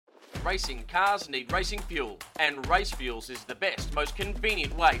racing cars need racing fuel, and Race Fuels is the best, most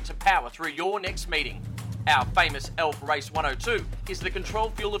convenient way to power through your next meeting. Our famous Elf Race 102 is the control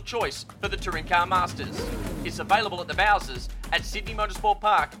fuel of choice for the Touring Car Masters. It's available at the Bowsers, at Sydney Motorsport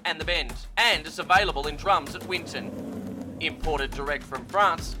Park and the Bend, and it's available in drums at Winton. Imported direct from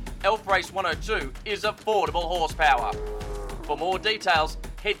France, Elf Race 102 is affordable horsepower. For more details,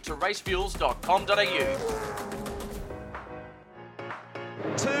 head to racefuels.com.au.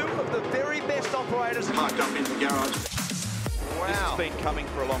 Two of the very best operators parked up in the garage. Wow. This has been coming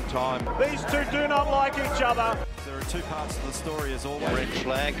for a long time. These two do not like each other. There are two parts of the story as always. Red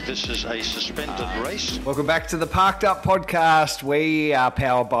flag, this is a suspended race. Welcome back to the Parked Up podcast. We are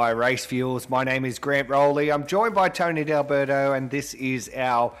powered by Race Fuels. My name is Grant Rowley. I'm joined by Tony D'Alberto, and this is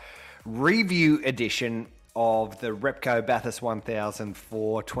our review edition of the Repco Bathurst 1000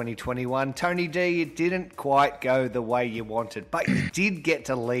 for 2021. Tony D, it didn't quite go the way you wanted, but you did get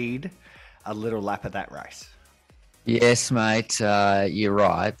to lead a little lap of that race. Yes, mate, you're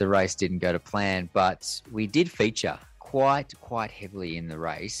right. The race didn't go to plan, but we did feature quite heavily in the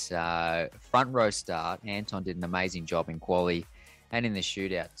race. Front row start, Anton did an amazing job in quali and in the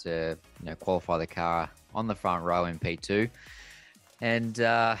shootout to qualify the car on the front row in P2. And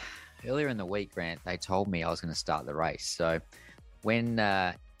earlier in the week, Grant, they told me I was going to start the race. So when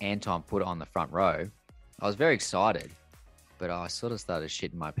Anton put it on the front row, I was very excited, but I sort of started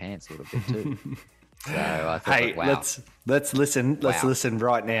shitting my pants a little bit too. So I thought, hey, wow. let's listen. Let's listen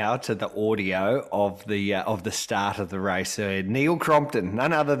right now to the audio of the start of the race. Neil Crompton,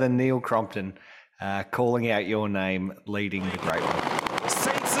 none other than Neil Crompton, calling out your name, leading the great one.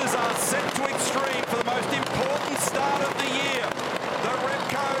 Senses are set to extreme for the most important start of the year. The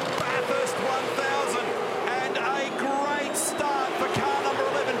Repco Bathurst 1000, and a great start for car number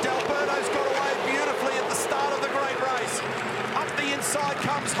 11. D'Alberto's got away beautifully at the start of the great race. Up the inside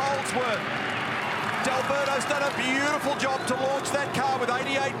comes Holdsworth. D'Alberto's done a beautiful job to launch that car with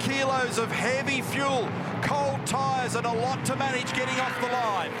 88 kilos of heavy fuel, cold tyres and a lot to manage getting off the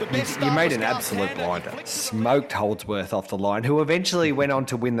line. You made an absolute blinder. Smoked Holdsworth off the line, who eventually went on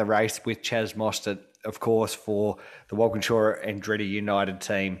to win the race with Chaz Mostert, of course, for the Walkinshaw Andretti United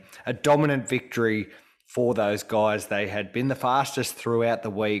team. A dominant victory for those guys. They had been the fastest throughout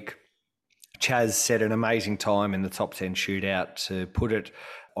the week. Chaz set an amazing time in the top 10 shootout to put it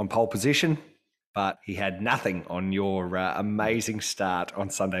on pole position, but he had nothing on your amazing start on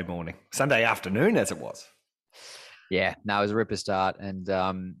Sunday afternoon, as it was. Yeah, no, it was a ripper start. And,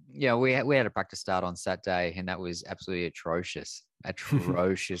 we had a practice start on Saturday, and that was absolutely atrocious.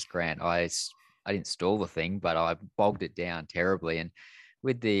 Atrocious, Grant. I didn't stall the thing, but I bogged it down terribly. And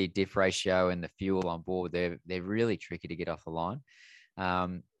with the diff ratio and the fuel on board, they're really tricky to get off the line.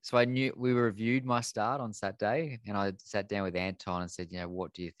 So I knew we reviewed my start on Saturday, and I sat down with Anton and said,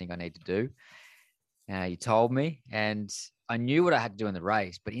 what do you think I need to do? You told me, and I knew what I had to do in the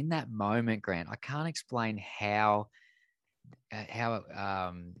race. But in that moment, Grant, I can't explain how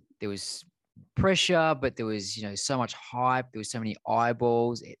there was pressure, but there was so much hype. There was so many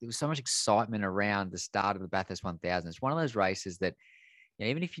eyeballs. There was so much excitement around the start of the Bathurst 1000. It's one of those races that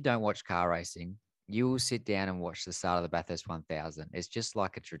even if you don't watch car racing, you will sit down and watch the start of the Bathurst 1000. It's just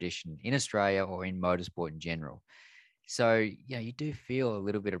like a tradition in Australia or in motorsport in general. So, you do feel a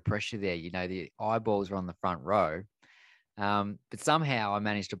little bit of pressure there. The eyeballs are on the front row. But somehow I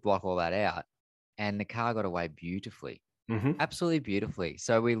managed to block all that out, and the car got away beautifully, absolutely beautifully.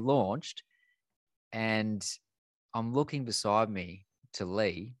 So we launched, and I'm looking beside me to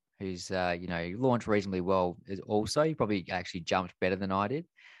Lee, who's, he launched reasonably well also. He probably actually jumped better than I did.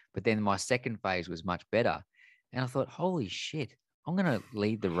 But then my second phase was much better. And I thought, holy shit, I'm going to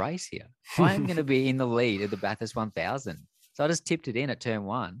lead the race here. I am going to be in the lead of the Bathurst 1000. So I just tipped it in at turn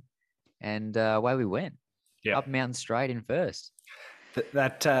one, and away we went. Yeah. Up Mountain Straight in first. The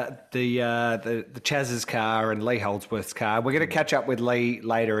Chaz's car and Lee Holdsworth's car. We're going to catch up with Lee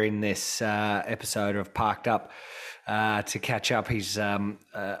later in this episode of Parked Up to catch up. He's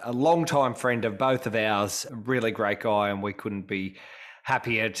a long-time friend of both of ours, a really great guy, and we couldn't be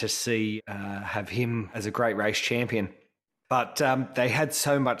happier to have him as a great race champion. But they had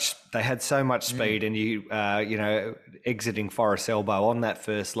so much speed, and you exiting Forest Elbow on that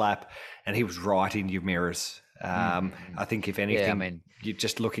first lap, and he was right in your mirrors. I think if anything, you're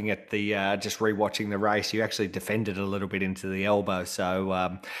just looking at the just rewatching the race, you actually defended a little bit into the elbow.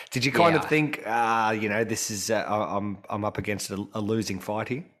 So did you kind of think, this is I'm up against a losing fight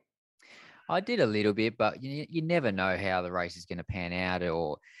here? I did a little bit, but you never know how the race is going to pan out,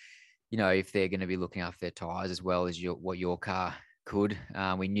 or if they're going to be looking after their tyres as well as what your car could.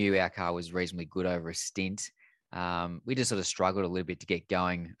 We knew our car was reasonably good over a stint. We just sort of struggled a little bit to get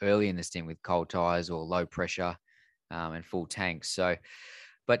going early in the stint with cold tyres or low pressure and full tanks. So,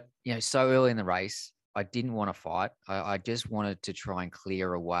 but, so early in the race, I didn't want to fight. I just wanted to try and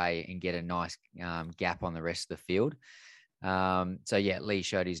clear away and get a nice gap on the rest of the field. Lee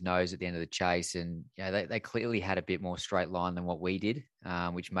showed his nose at the end of the chase, and they clearly had a bit more straight line than what we did,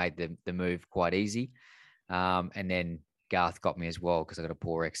 which made the move quite easy. And then Garth got me as well because I got a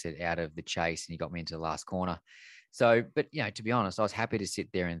poor exit out of the chase, and he got me into the last corner. So, but to be honest, I was happy to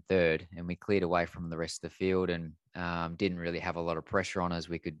sit there in third, and we cleared away from the rest of the field and didn't really have a lot of pressure on us.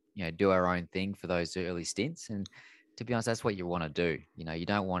 We could, do our own thing for those early stints. And to be honest, that's what you want to do. You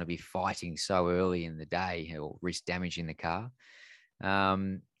don't want to be fighting so early in the day or risk damaging the car.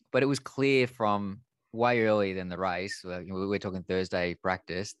 But it was clear from way earlier than the race, we're talking Thursday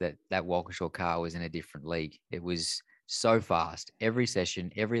practice, that Walkinshaw car was in a different league. It was so fast. Every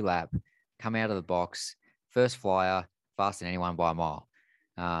session, every lap, come out of the box, first flyer, faster than anyone by a mile.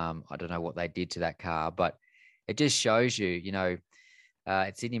 I don't know what they did to that car, but it just shows you,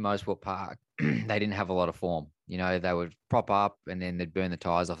 at Sydney Motorsport Park, they didn't have a lot of form. They would prop up and then they'd burn the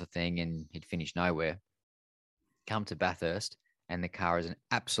tyres off the thing and he'd finish nowhere. Come to Bathurst and the car is an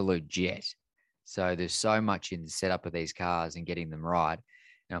absolute jet. So there's so much in the setup of these cars and getting them right.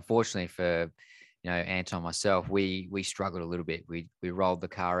 And unfortunately for, Anton and myself, we struggled a little bit. We rolled the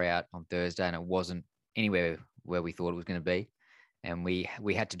car out on Thursday and it wasn't anywhere where we thought it was going to be. And we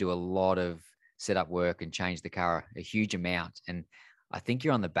had to do a lot of setup work and change the car a huge amount. And I think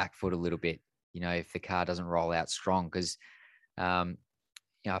you're on the back foot a little bit, if the car doesn't roll out strong, because,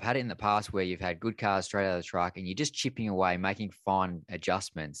 I've had it in the past where you've had good cars straight out of the truck and you're just chipping away, making fine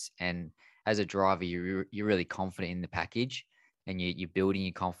adjustments. And as a driver, you're really confident in the package and you're building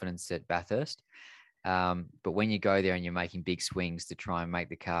your confidence at Bathurst. But when you go there and you're making big swings to try and make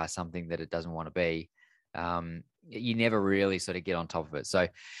the car something that it doesn't want to be, you never really sort of get on top of it. So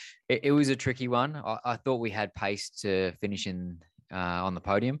it was a tricky one. I thought we had pace to finish on the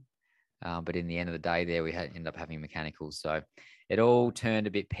podium. But in the end of the day there, we ended up having mechanicals. So it all turned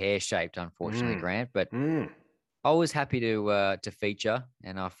a bit pear-shaped, unfortunately, Grant. But I was happy to feature,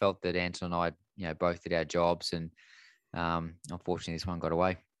 and I felt that Anton and I, both did our jobs. And unfortunately, this one got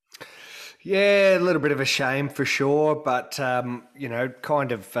away. Yeah, a little bit of a shame for sure, but it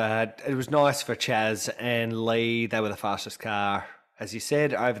was nice for Chaz and Lee. They were the fastest car, as you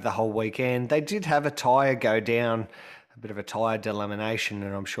said, over the whole weekend. They did have a tyre go down, a bit of a tyre delamination,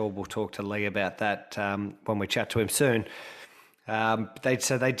 and I'm sure we'll talk to Lee about that when we chat to him soon.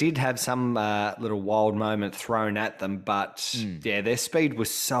 They did have some little wild moment thrown at them, but their speed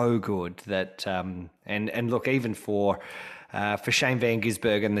was so good that and look, even for Shane Van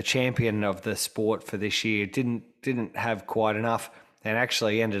Gisbergen, the champion of the sport for this year, didn't have quite enough and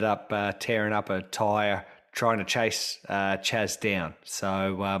actually ended up tearing up a tyre trying to chase Chaz down.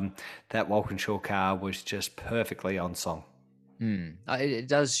 So that Walkinshaw car was just perfectly on song. It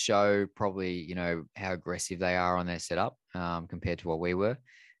does show probably, how aggressive they are on their setup compared to what we were.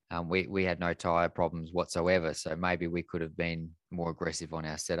 We had no tyre problems whatsoever, so maybe we could have been more aggressive on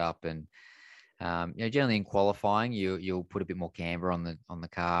our setup. And generally in qualifying, you'll put a bit more camber on the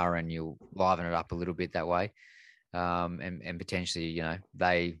car and you'll liven it up a little bit that way. And potentially,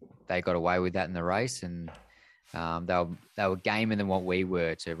 they got away with that in the race, and they were gaming than what we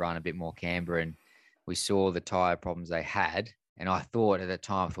were to run a bit more camber. And we saw the tyre problems they had. And I thought at that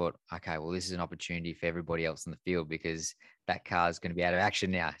time, okay, well, this is an opportunity for everybody else in the field because that car is going to be out of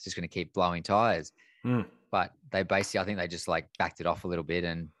action now. It's just going to keep blowing tyres. But they basically, I think they just backed it off a little bit,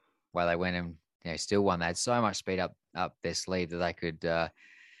 and while they went and still won. They had so much speed up their sleeve that they could,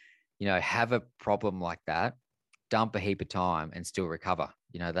 have a problem like that, dump a heap of time and still recover.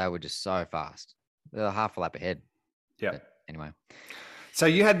 They were just so fast. They were half a lap ahead. Yeah. But anyway. So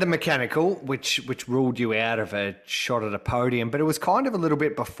you had the mechanical, which ruled you out of a shot at a podium, but it was kind of a little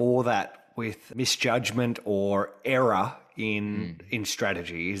bit before that with misjudgment or error in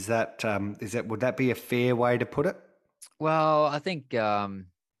strategy. Is that would that be a fair way to put it? Well, I think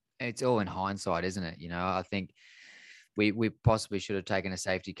it's all in hindsight, isn't it? I think we possibly should have taken a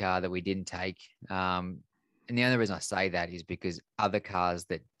safety car that we didn't take. And the only reason I say that is because other cars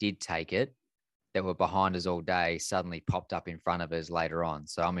that did take it, that were behind us all day, suddenly popped up in front of us later on.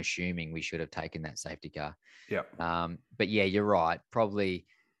 So I'm assuming we should have taken that safety car. Yeah. But yeah, you're right. Probably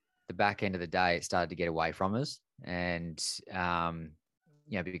the back end of the day, it started to get away from us. And,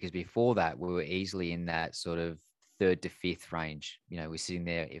 because before that, we were easily in that sort of 3rd to 5th range. We're sitting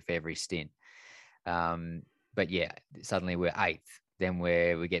there if every stint. But yeah, suddenly we're 8th. Then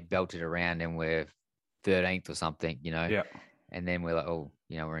we get belted around and we're 13th or something, Yeah. And then we're like, oh,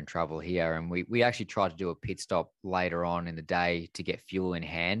 we're in trouble here. And we actually tried to do a pit stop later on in the day to get fuel in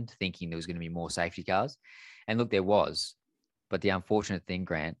hand, thinking there was going to be more safety cars. And look, there was. But the unfortunate thing,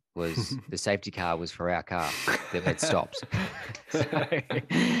 Grant, was the safety car was for our car that had stopped.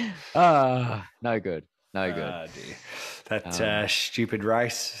 No good. No good. Oh, dear. That stupid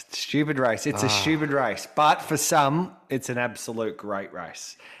race. It's a stupid race. But for some, it's an absolute great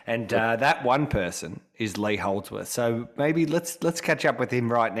race. And that one person is Lee Holdsworth. So maybe let's catch up with him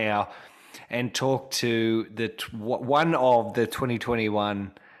right now and talk to one of the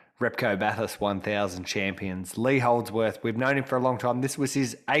 2021 Repco Bathurst 1000 champions, Lee Holdsworth. We've known him for a long time. This was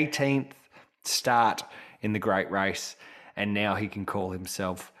his 18th start in the great race, and now he can call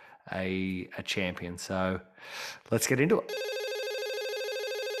himself a champion. So let's get into it.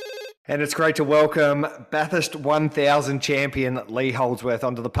 And it's great to welcome Bathurst 1000 champion Lee Holdsworth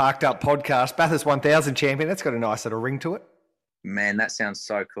onto the Parked Up podcast. Bathurst 1000 champion, that's got a nice little ring to it. Man, that sounds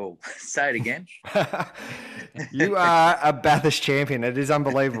so cool. Say it again. You are a Bathurst champion. It is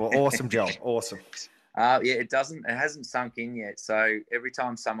unbelievable. Awesome job. Awesome. Yeah, it hasn't sunk in yet. So every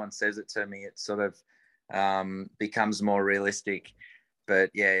time someone says it to me, it sort of becomes more realistic.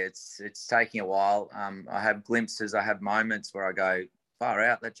 But yeah, it's taking a while. I have glimpses, I have moments where I go, far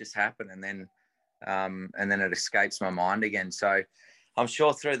out, that just happened. And then it escapes my mind again. So I'm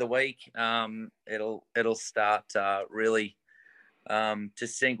sure through the week, it'll start really to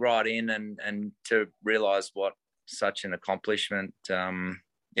sink right in and to realize what such an accomplishment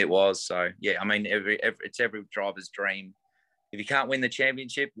it was. So yeah, I mean, it's every driver's dream. If you can't win the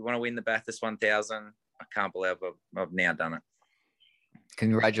championship, you want to win the Bathurst 1000. I can't believe I've now done it.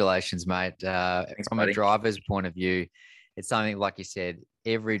 Congratulations, mate. Thanks, from buddy. a driver's point of view, it's something, like you said,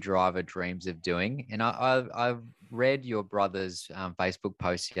 every driver dreams of doing. And I've read your brother's Facebook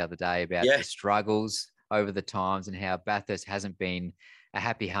post the other day about the struggles over the times and how Bathurst hasn't been a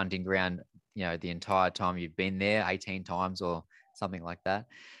happy hunting ground, the entire time you've been there, 18 times or something like that.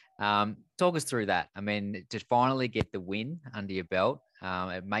 Talk us through that. I mean, to finally get the win under your belt,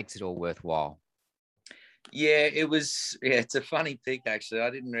 it makes it all worthwhile. Yeah, it's a funny pick, actually.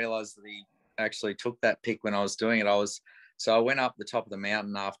 I didn't realize that he actually took that pick when I was doing it. So I went up the top of the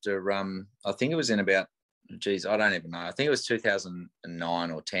mountain after, I think it was in about, I don't even know. I think it was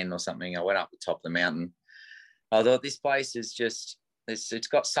 2009 or 10 or something. I went up the top of the mountain. I thought this place is just, it's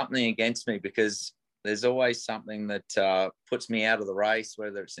got something against me, because there's always something that puts me out of the race,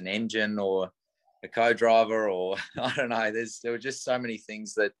 whether it's an engine or a co-driver or I don't know. There were just so many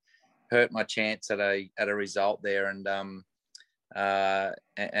things that hurt my chance at a result there. And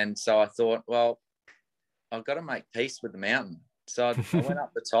so I thought, well, I've got to make peace with the mountain. So I went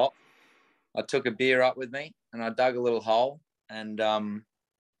up the top. I took a beer up with me and I dug a little hole and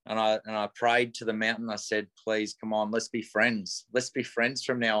I prayed to the mountain. I said, please, come on, let's be friends. Let's be friends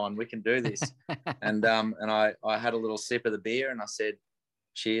from now on. We can do this. and I had a little sip of the beer and I said,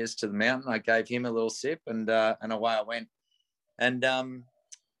 cheers to the mountain. I gave him a little sip and away I went. And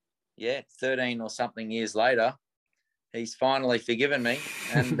 13 or something years later, he's finally forgiven me.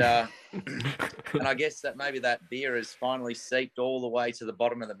 And and I guess that maybe that beer has finally seeped all the way to the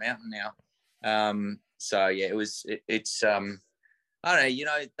bottom of the mountain now. So yeah, it's I don't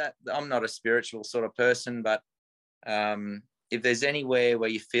know, that I'm not a spiritual sort of person, but if there's anywhere where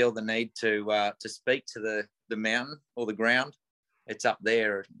you feel the need to speak to the mountain or the ground, it's up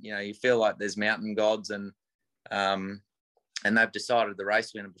there. You feel like there's mountain gods and they've decided the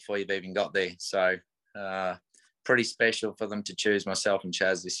race winner before you've even got there. So pretty special for them to choose myself and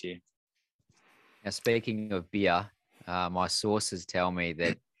Chaz this year. Now, speaking of beer, my sources tell me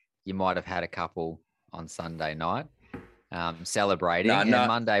that you might have had a couple on Sunday night celebrating, and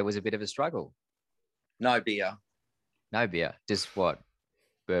Monday was a bit of a struggle. No beer. No beer. Just what?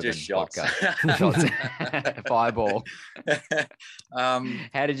 Bourbon, just shots. Vodka, shots. Fireball.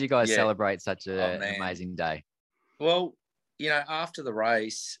 How did you guys celebrate such an amazing day? Well, after the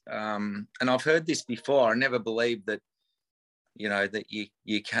race, and I've heard this before, I never believed that, that that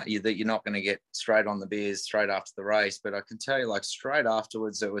you're not going to get straight on the beers straight after the race. But I can tell you, like, straight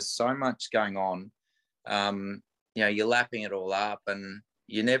afterwards, there was so much going on. You're lapping it all up and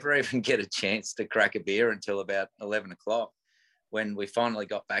you never even get a chance to crack a beer until about 11 o'clock when we finally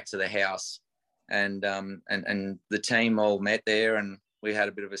got back to the house and the team all met there and we had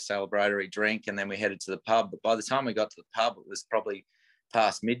a bit of a celebratory drink and then we headed to the pub. But by the time we got to the pub, it was probably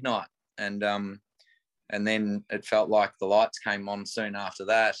past midnight. And then it felt like the lights came on soon after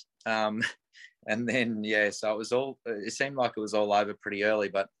that. And then, so it seemed like it was all over pretty early,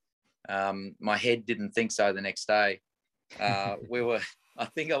 but my head didn't think so the next day. I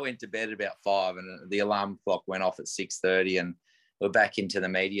think I went to bed at about 5 and the alarm clock went off at 6:30 we're back into the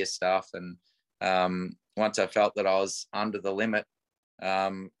media stuff. And once I felt that I was under the limit,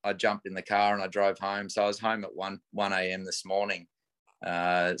 I jumped in the car and I drove home. So I was home at 1 a.m. this morning.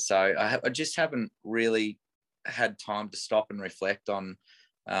 So I just haven't really had time to stop and reflect on,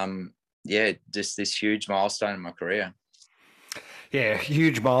 just this huge milestone in my career. Yeah,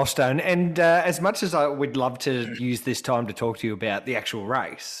 huge milestone. And as much as I would love to use this time to talk to you about the actual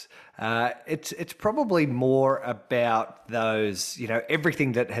race, it's probably more about those,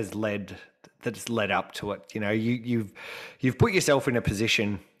 everything that has led up to it. You've put yourself in a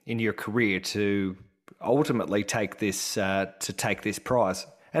position in your career to ultimately take this prize.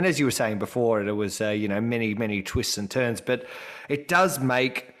 And as you were saying before, there was many twists and turns, but it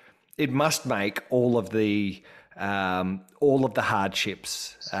must make all of the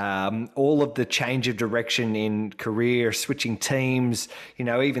hardships, all of the change of direction in career, switching teams,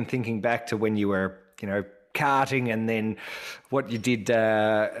 even thinking back to when you were, karting, and then what you did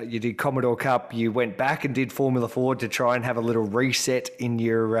Commodore Cup, you went back and did Formula Ford to try and have a little reset in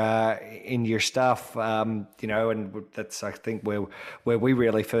your stuff, and that's, I think, where we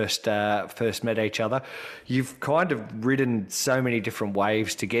really first met each other. You've kind of ridden so many different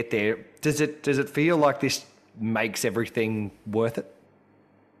waves to get there. Does it feel like this makes everything worth it?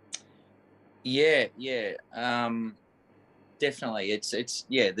 Yeah. Definitely. There's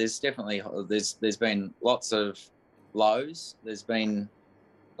been lots of lows. There's been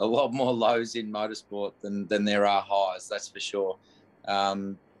a lot more lows in motorsport than there are highs, that's for sure.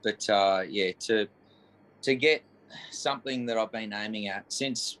 To get something that I've been aiming at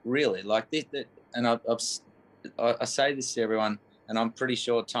since, really, like this, and I say this to everyone, and I'm pretty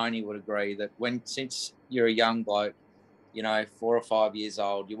sure Tony would agree, that since you're a young bloke, 4 or 5 years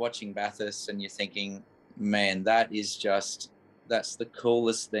old, you're watching Bathurst and you're thinking, man, that's the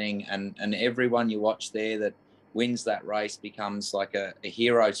coolest thing. And everyone you watch there that wins that race becomes like a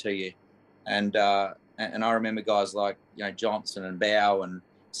hero to you. And I remember guys like, Johnson and Bow and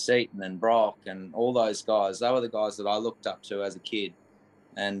Seaton and Brock and all those guys. They were the guys that I looked up to as a kid.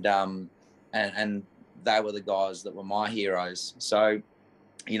 And they were the guys that were my heroes. So,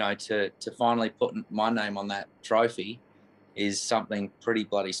 to finally put my name on that trophy is something pretty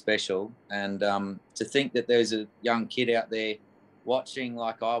bloody special. And to think that there's a young kid out there watching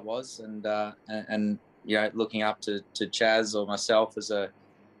like I was, and looking up to Chaz or myself as a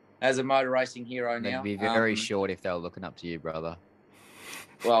motor racing hero now. They'd be very short if they were looking up to you, brother.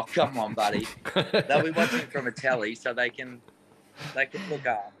 Well, come on, buddy. They'll be watching from a telly, so they can look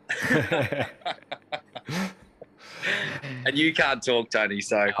up. And you can't talk, Tony,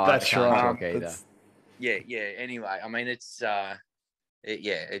 so that's right. Either. Yeah. Anyway, I mean, it's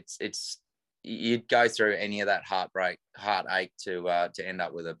you'd go through any of that heartache to end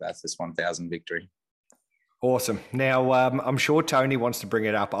up with a Bathurst 1000 victory. Awesome. Now, I'm sure Tony wants to bring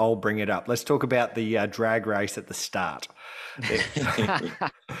it up. I'll bring it up. Let's talk about the drag race at the start. Both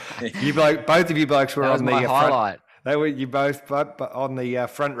of you blokes were on the highlight. You both on the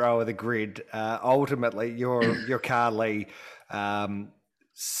front row of the grid. Ultimately, your car, Lee,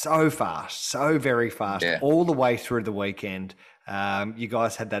 so fast, so very fast, all the way through the weekend. You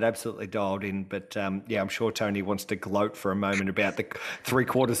guys had that absolutely dialed in, but I'm sure Tony wants to gloat for a moment about the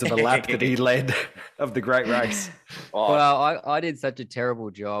 3/4 of a lap that he led of the great race. Well, I did such a terrible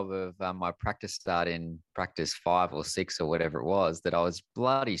job of my practice start in practice 5 or 6 or whatever it was that I was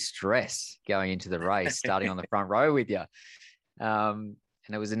bloody stressed going into the race, starting on the front row with you.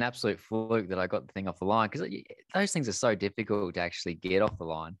 And it was an absolute fluke that I got the thing off the line, because those things are so difficult to actually get off the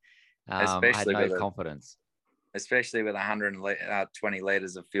line. I had no confidence. Especially with 120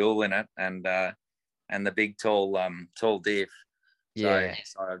 litres of fuel in it, and the big tall diff. Yeah.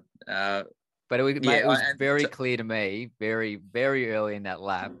 But it was very clear to me, very, very early in that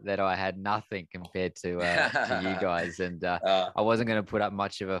lap, that I had nothing compared to you guys, and I wasn't going to put up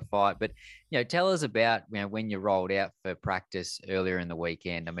much of a fight. But tell us about when you rolled out for practice earlier in the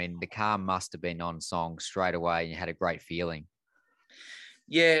weekend. I mean, the car must have been on song straight away, and you had a great feeling.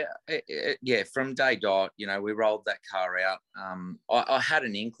 Yeah. From day dot, we rolled that car out. I had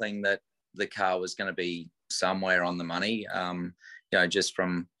an inkling that the car was going to be somewhere on the money, just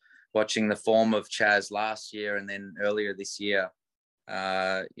from watching the form of Chaz last year and then earlier this year.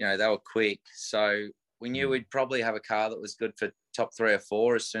 They were quick. So we knew we'd probably have a car that was good for top 3 or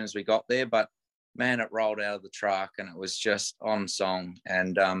 4 as soon as we got there. But, man, it rolled out of the truck and it was just on song.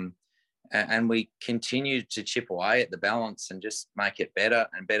 And we continued to chip away at the balance and just make it better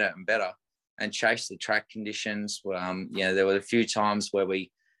and better and better, and chase the track conditions. There were a few times where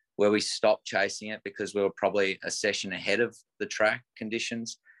we stopped chasing it because we were probably a session ahead of the track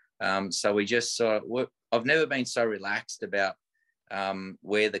conditions. So we just I've never been so relaxed about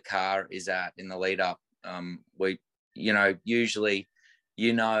where the car is at in the lead up. We, usually,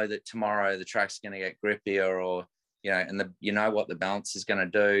 that tomorrow the track's going to get grippier, or, and what the balance is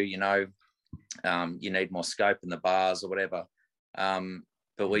going to do. You need more scope in the bars or whatever.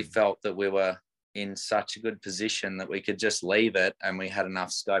 But we felt that we were in such a good position that we could just leave it, and we had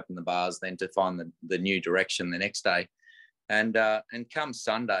enough scope in the bars then to find the new direction the next day. And come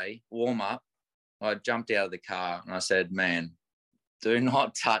Sunday warm up, I jumped out of the car and I said, man, do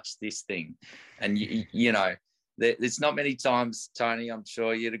not touch this thing. And there's not many times, Tony, I'm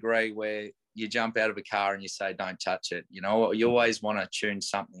sure you'd agree, where you jump out of a car and you say, don't touch it. You always want to tune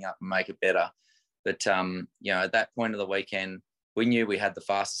something up and make it better. But, at that point of the weekend, we knew we had the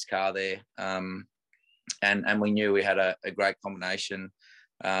fastest car there. And we knew we had a great combination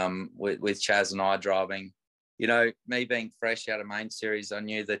with Chaz and I driving. Me being fresh out of main series, I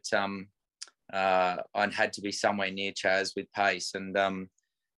knew that I had to be somewhere near Chaz with pace. And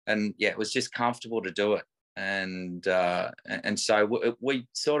it was just comfortable to do it. And so we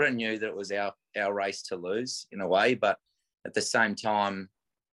sort of knew that it was our race to lose in a way. But at the same time,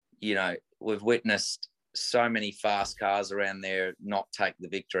 we've witnessed so many fast cars around there not take the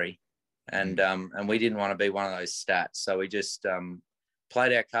victory, and we didn't want to be one of those stats. So we just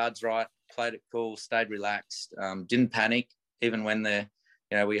played our cards right, played it cool, stayed relaxed, didn't panic even when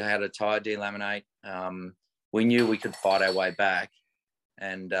we had a tyre delaminate. We knew we could fight our way back,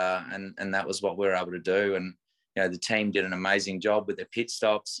 and that was what we were able to do. And the team did an amazing job with their pit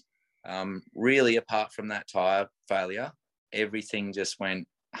stops. Really, apart from that tyre failure, everything just went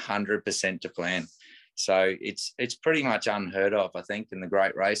 100% to plan. So it's pretty much unheard of, I think, in the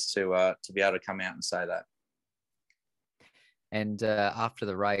great race to be able to come out and say that. And after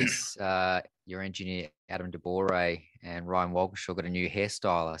the race, your engineer Adam DeBore and Ryan Walkinshaw got a new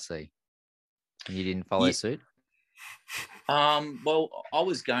hairstyle, I see. And you didn't follow suit? Well, I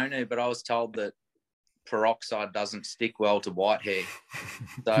was going to, but I was told that peroxide doesn't stick well to white hair.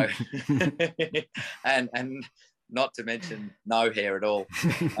 So, and not to mention no hair at all.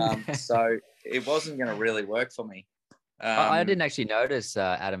 So it wasn't going to really work for me. I didn't actually notice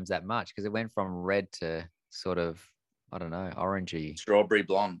Adams that much, because it went from red to sort of, I don't know, orangey. Strawberry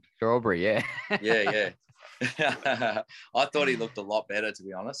blonde. Strawberry, yeah. Yeah. I thought he looked a lot better, to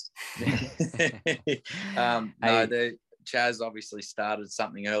be honest. Chaz obviously started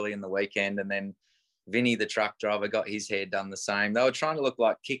something early in the weekend, and then Vinny, the truck driver, got his hair done the same. They were trying to look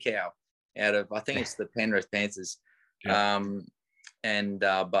like Kickow out of, I think it's the Penrith Panthers. Yeah.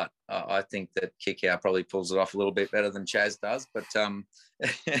 But I think that Kickow probably pulls it off a little bit better than Chaz does. But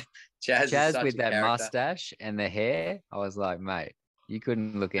Chaz with that mustache and the hair, I was like, mate, you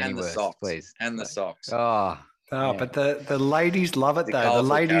couldn't look any worse, socks, please. And the socks. Oh, yeah. But the ladies love it, though. The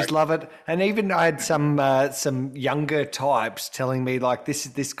ladies love it. And even I had some younger types telling me, like,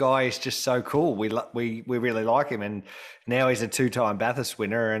 this guy is just so cool. We really like him. And now he's a 2-time Bathurst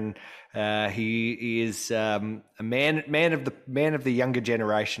winner, and he is a man of the younger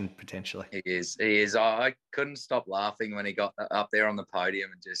generation, potentially. He is. I couldn't stop laughing when he got up there on the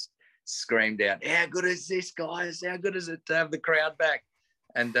podium and just screamed out, "How good is this, guys? How good is it to have the crowd back?"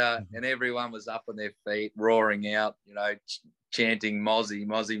 And everyone was up on their feet, roaring out, chanting "Mozzie,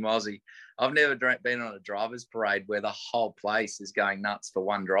 Mozzie, Mozzie." I've never been on a driver's parade where the whole place is going nuts for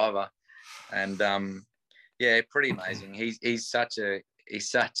one driver, and pretty amazing. He's such a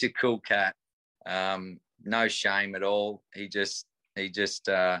cool cat. No shame at all. He just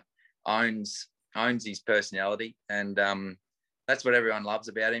owns his personality, and that's what everyone loves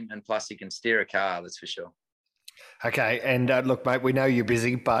about him. And plus, he can steer a car. That's for sure. Okay, and look, mate, we know you're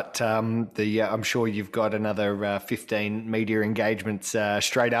busy, but I'm sure you've got another 15 media engagements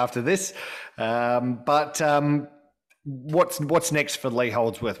straight after this. But what's next for Lee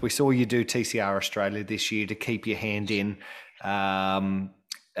Holdsworth? We saw you do TCR Australia this year to keep your hand in.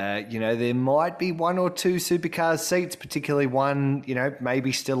 There might be one or two supercars seats, particularly one,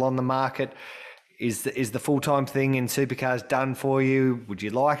 maybe still on the market. Is the full-time thing in supercars done for you? Would you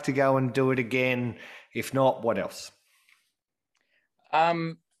like to go and do it again? If not, what else?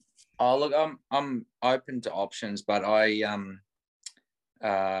 I'm open to options, but I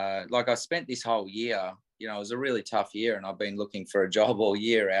spent this whole year, it was a really tough year, and I've been looking for a job all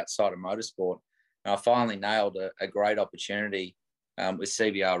year outside of motorsport. And I finally nailed a great opportunity with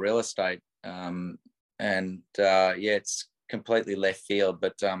CBR Real Estate. It's completely left field,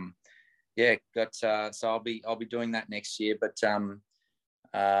 but so I'll be doing that next year. But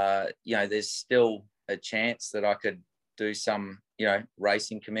there's still a chance that I could do some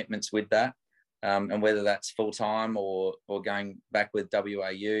racing commitments with that, and whether that's full time or going back with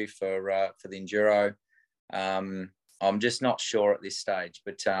WAU for the enduro. I'm just not sure at this stage.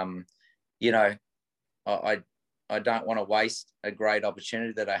 But you know, I don't want to waste a great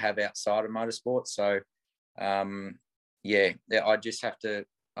opportunity that I have outside of motorsport. So I just have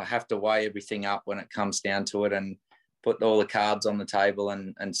to weigh everything up when it comes down to it, and put all the cards on the table,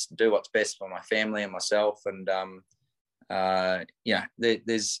 and do what's best for my family and myself. And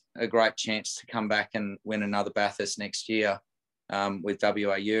there's a great chance to come back and win another Bathurst next year with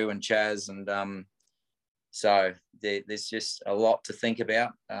WAU and Chaz. And so there's just a lot to think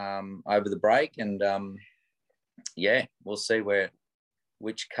about over the break. And we'll see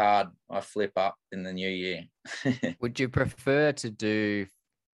which card I flip up in the new year. Would you prefer to do,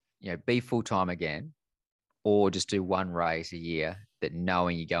 be full-time again, or just do one race a year that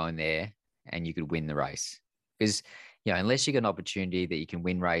knowing you're going there and you could win the race? Because, unless you get an opportunity that you can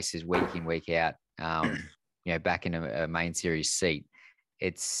win races week in, week out, back in a main series seat,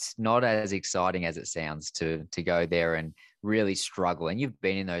 it's not as exciting as it sounds to go there and really struggle. And you've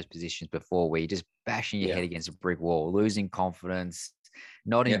been in those positions before where you're just bashing your head against a brick wall, losing confidence,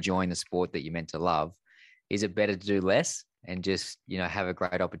 not enjoying the sport that you're meant to love. Is it better to do less and just, have a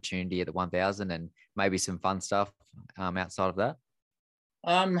great opportunity at the 1000 and maybe some fun stuff outside of that?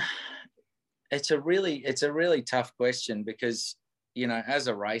 It's a really tough question because, as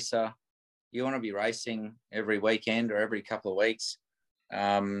a racer, you want to be racing every weekend or every couple of weeks.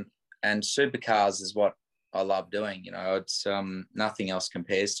 And supercars is what I love doing. It's nothing else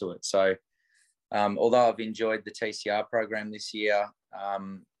compares to it. So although I've enjoyed the TCR program this year,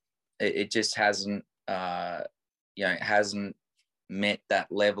 it just hasn't met that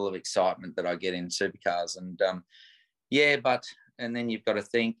level of excitement that I get in supercars. And and then you've got to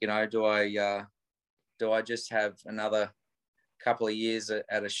think, do I just have another couple of years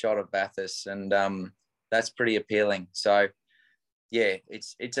at a shot of Bathurst? And that's pretty appealing. So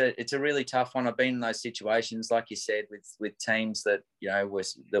it's a really tough one. I've been in those situations, like you said, with teams that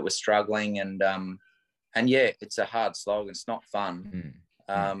were struggling, and it's a hard slog. It's not fun.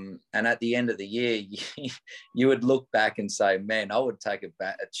 And at the end of the year, you would look back and say, man, I would take a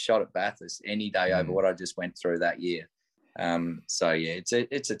shot at Bathurst any day over what I just went through that year. It's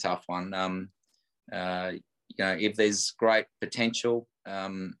a tough one. If there's great potential,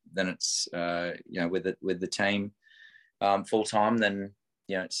 then it's with the team full time, then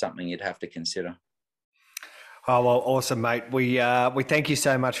it's something you'd have to consider. Oh, well, awesome, mate. We thank you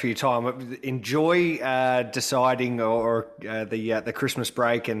so much for your time. Enjoy deciding or the Christmas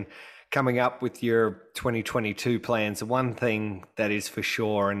break and coming up with your 2022 plans. The one thing that is for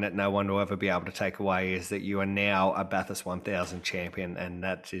sure and that no one will ever be able to take away is that you are now a Bathurst 1000 champion, and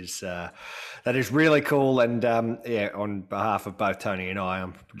that is really cool. And on behalf of both Tony and I,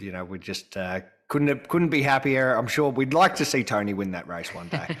 we just couldn't be happier. I'm sure we'd like to see Tony win that race one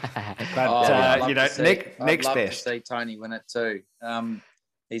day. But next best. I'd love to see Tony win it too.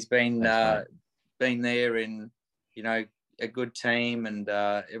 He's been there in a good team, and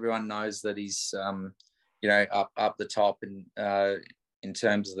everyone knows that he's up the top in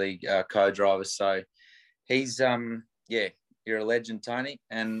terms of the co-drivers. So he's you're a legend, Tony.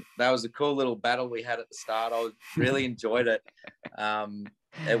 And that was a cool little battle we had at the start. I really enjoyed it.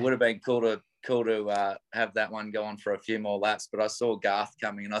 It would have been cool to have that one go on for a few more laps, but I saw Garth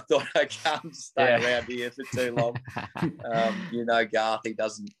coming and I thought I can't stay around here for too long. Garth, he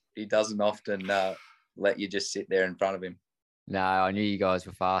doesn't often let you just sit there in front of him. No, I knew you guys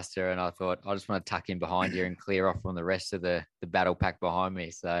were faster, and I thought I just want to tuck in behind you and clear off from the rest of the battle pack behind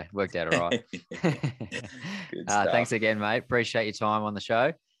me. So it worked out all right. Thanks again, mate. Appreciate your time on the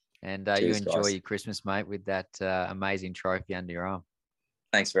show, and cheers, you enjoy your Christmas, mate, with that amazing trophy under your arm.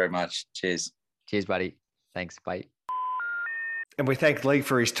 Thanks very much. Cheers. Cheers, buddy. Thanks. Bye. And we thank Lee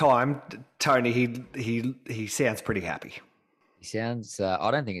for his time. Tony, he sounds pretty happy. He sounds.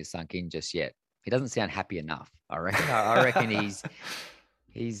 I don't think it's sunk in just yet. He doesn't sound happy enough, I reckon. I reckon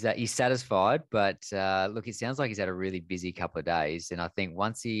he's satisfied, but look, it sounds like he's had a really busy couple of days, and I think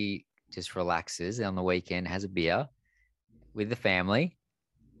once he just relaxes on the weekend, has a beer with the family,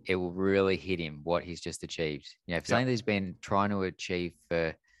 it will really hit him what he's just achieved. For something that he's been trying to achieve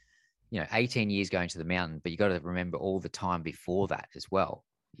for 18 years going to the mountain, but you got to remember all the time before that as well.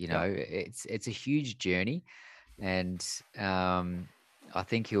 It's a huge journey, and I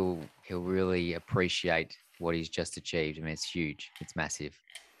think he'll really appreciate what he's just achieved. I mean, it's huge. It's massive.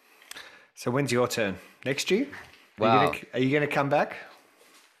 So when's your turn? Next year? Well, are you going to come back?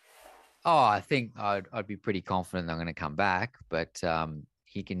 Oh, I think I'd be pretty confident I'm going to come back, but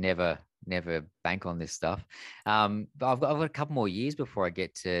he can never bank on this stuff. But I've got a couple more years before I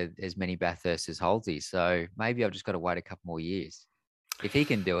get to as many Bathursts as Halsey. So maybe I've just got to wait a couple more years. If he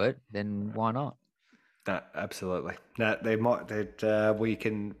can do it, then why not? No, absolutely. No, they might. That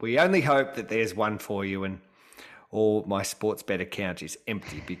we only hope that there's one for you, and all my sports bet account is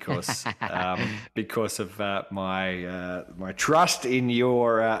empty because of my trust in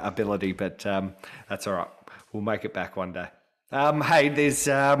your ability. But that's all right. We'll make it back one day. Hey, there's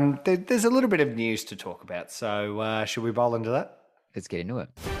a little bit of news to talk about. So should we roll into that? Let's get into it.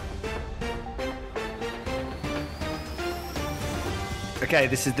 Okay,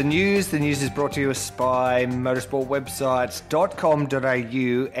 this is the news. The news is brought to us by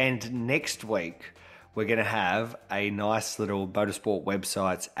motorsportwebsites.com.au, and next week we're going to have a nice little Motorsport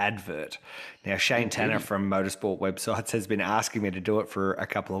Websites advert. Now, Shane Tanner from Motorsport Websites has been asking me to do it for a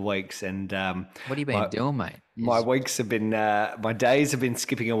couple of weeks, and what have you been doing, mate? My weeks have been, my days have been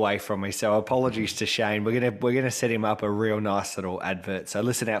skipping away from me. So apologies to Shane. We're gonna set him up a real nice little advert. So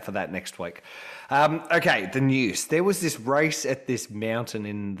listen out for that next week. Okay, the news. There was this race at this mountain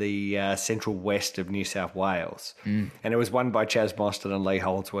in the central west of New South Wales, and it was won by Chaz Mostert and Lee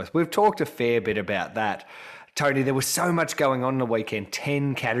Holdsworth. We've talked a fair bit about that. Tony, there was so much going on the weekend,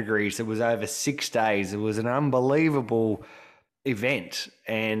 10 categories. It was over 6 days. It was an unbelievable event.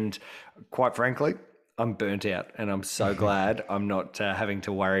 And quite frankly, I'm burnt out, and I'm so glad I'm not having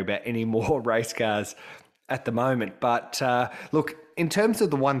to worry about any more race cars at the moment. But look, in terms of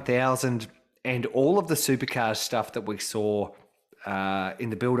the 1000 and all of the supercars stuff that we saw in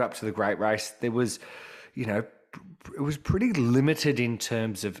the build-up to the Great Race, there was, it was pretty limited in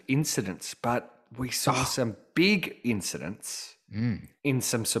terms of incidents, but we saw some big incidents in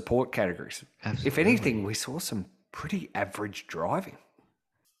some support categories. Absolutely. If anything, we saw some pretty average driving.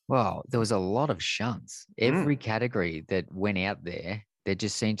 Well, there was a lot of shunts. Every category that went out there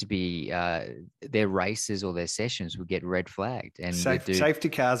just seemed to be their races or their sessions would get red flagged. And safety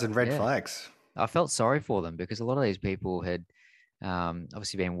cars and red flags. I felt sorry for them because a lot of these people had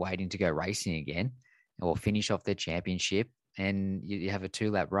obviously been waiting to go racing again or finish off their championship. And you have a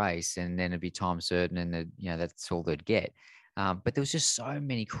 2-lap race, and then it'd be time certain, and that's all they'd get. But there was just so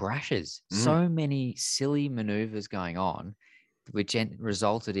many crashes, so many silly maneuvers going on, which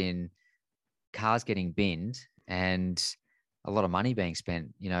resulted in cars getting binned and a lot of money being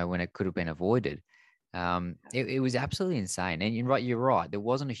spent, when it could have been avoided. It was absolutely insane. And you're right. There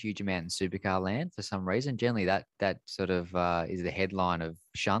wasn't a huge amount in supercar land for some reason. Generally, that sort of is the headline of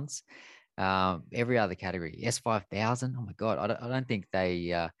shunts. Every other category, S5000. Oh my God, I don't think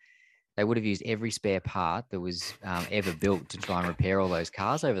they would have used every spare part that was ever built to try and repair all those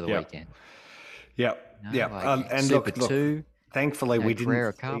cars over the weekend. Yeah, and Super look, 2, thankfully we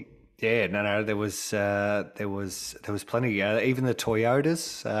Carrera didn't. Cup. Yeah, no, there was plenty. Even the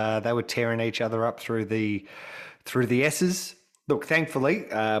Toyotas, they were tearing each other up through the S's. Look, thankfully,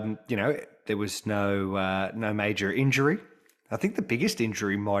 there was no major injury. I think the biggest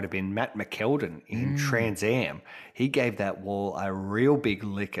injury might have been Matt McKeldin in Trans Am. He gave that wall a real big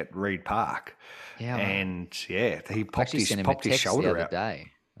lick at Reed Park. Yeah, and he popped his shoulder the other out. day.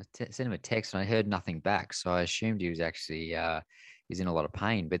 I sent him a text and I heard nothing back, so I assumed he was actually he's in a lot of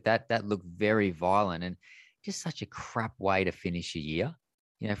pain. But that looked very violent and just such a crap way to finish a year.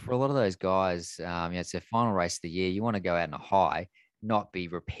 For a lot of those guys, it's their final race of the year. You want to go out on a high, not be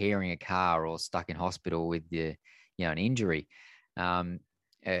repairing a car or stuck in hospital with an injury.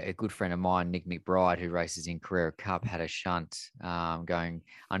 A good friend of mine, Nick McBride, who races in Carrera Cup, had a shunt going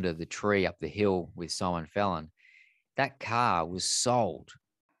under the tree up the hill with Simon Fallon. That car was sold.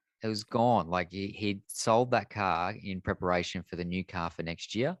 It was gone. Like he'd sold that car in preparation for the new car for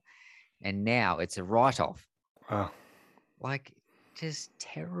next year, and now it's a write-off. Wow. Like just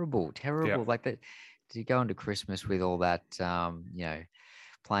terrible. Yep. Like that to go into Christmas with all that,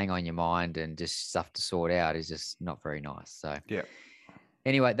 playing on your mind and just stuff to sort out is just not very nice. So yeah.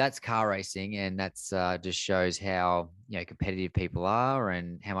 Anyway, that's car racing, and that's just shows how competitive people are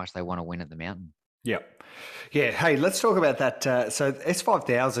and how much they want to win at the mountain. Yep. Yeah. Hey, let's talk about that. So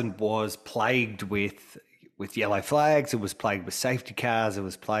S5000 was plagued with yellow flags. It was plagued with safety cars. It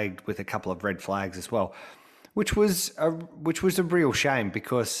was plagued with a couple of red flags as well, which was a real shame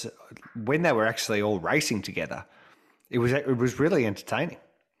because when they were actually all racing together, it was really entertaining.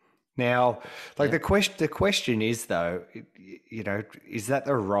 Now, the question is though, is that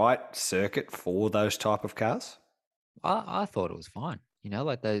the right circuit for those type of cars? I thought it was fine.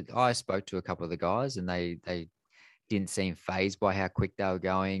 I spoke to a couple of the guys and they didn't seem fazed by how quick they were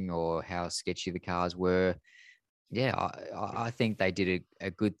going or how sketchy the cars were. Yeah, I think they did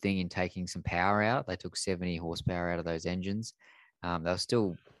a good thing in taking some power out. They took 70 horsepower out of those engines. They were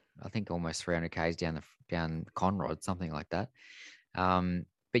still, I think, almost 300 k's down Conrod, something like that.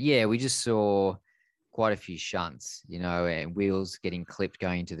 But yeah, we just saw quite a few shunts, and wheels getting clipped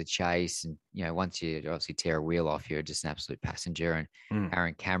going into the chase. And, once you obviously tear a wheel off, you're just an absolute passenger. And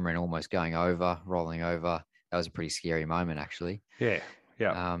Aaron Cameron almost rolling over. That was a pretty scary moment, actually. Yeah.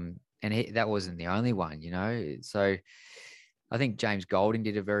 And that wasn't the only one, So I think James Golding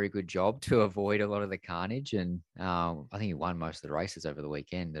did a very good job to avoid a lot of the carnage. And I think he won most of the races over the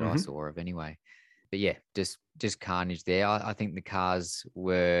weekend that I saw of anyway. But yeah, just carnage there. I think the cars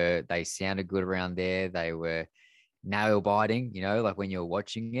they sounded good around there. They were nail biting, like when you're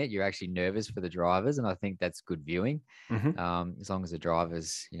watching it, you're actually nervous for the drivers. And I think that's good viewing. As long as the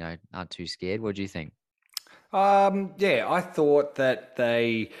drivers, aren't too scared. What do you think? Yeah, I thought that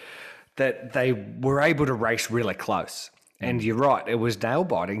they were able to race really close. And you're right, it was nail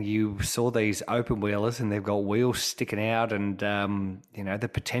biting. You saw these open wheelers and they've got wheels sticking out and, the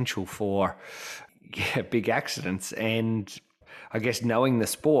potential for big accidents. And I guess knowing the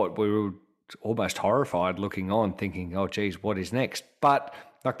sport, we were almost horrified looking on thinking, oh, geez, what is next? But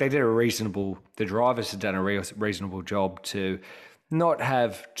like the drivers had done a reasonable job to not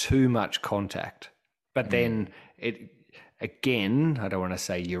have too much contact. But then again, I don't want to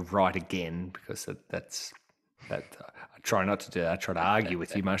say you're right again because that I try not to do that. I try to argue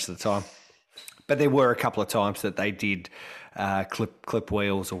with you most of the time. But there were a couple of times that they did clip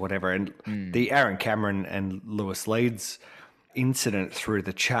wheels or whatever. And the Aaron Cameron and Lewis Leeds incident through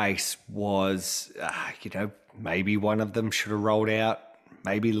the chase was, maybe one of them should have rolled out.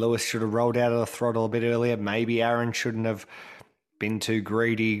 Maybe Lewis should have rolled out of the throttle a bit earlier. Maybe Aaron shouldn't have been too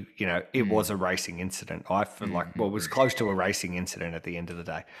greedy. It was a racing incident. I feel like, it was close to a racing incident at the end of the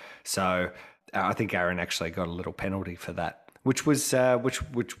day. So I think Aaron actually got a little penalty for that, which was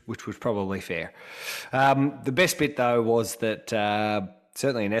probably fair. The best bit though was that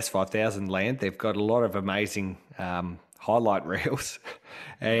certainly in S5000 land, they've got a lot of amazing highlight reels,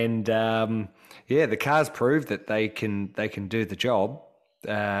 and the cars proved that they can do the job.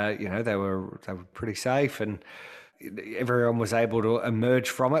 They were pretty safe and everyone was able to emerge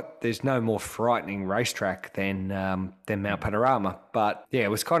from it. There's no more frightening racetrack than Mount Panorama. But yeah, it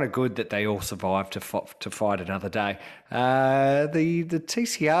was kind of good that they all survived to fight another day. The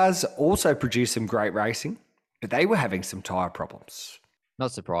TCRs also produced some great racing, but they were having some tyre problems.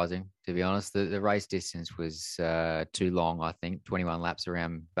 Not surprising, to be honest. The race distance was too long, I think, 21 laps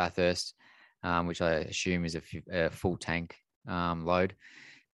around Bathurst, which I assume is a full tank load.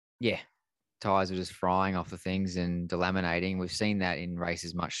 Yeah. Tyres were just frying off the things and delaminating. We've seen that in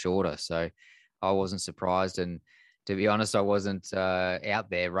races much shorter. So I wasn't surprised. And to be honest, I wasn't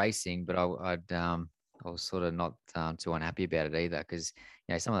out there racing, but I was sort of not too unhappy about it either because,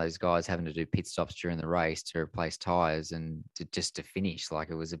 some of those guys having to do pit stops during the race to replace tyres and to finish,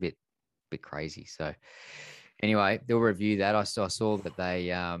 like it was a bit crazy. So anyway, they'll review that. I saw that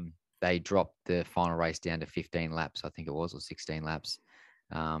they dropped the final race down to 15 laps, I think it was, or 16 laps.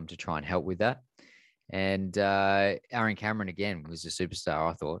 To try and help with that. And Aaron Cameron, again, was a superstar,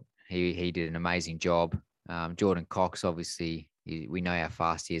 I thought. He did an amazing job. Jordan Cox, obviously, we know how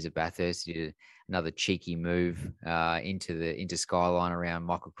fast he is at Bathurst. He did another cheeky move into Skyline around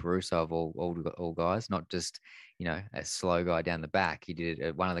Michael Caruso of all guys, not just, a slow guy down the back. He did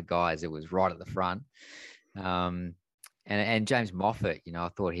it one of the guys that was right at the front. And James Moffat, I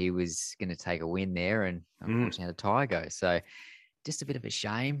thought he was going to take a win there and unfortunately had a tyre go. So just a bit of a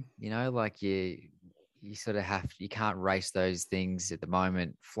shame, like you sort of you can't race those things at the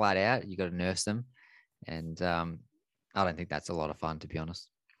moment flat out. You got to nurse them. And I don't think that's a lot of fun, to be honest.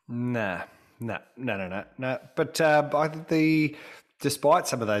 No. But I think despite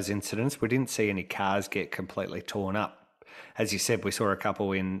some of those incidents, we didn't see any cars get completely torn up. As you said, we saw a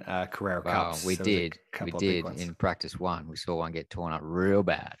couple in Carrera Cups. We did in practice one. We saw one get torn up real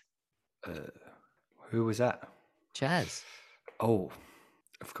bad. Who was that? Chaz. Oh,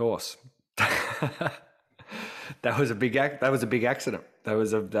 of course. That was a big accident. That was a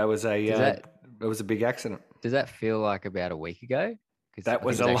big accident. Does that feel like about a week ago? Because that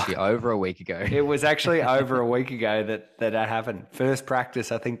was actually over a week ago. It was actually over a week ago that happened. First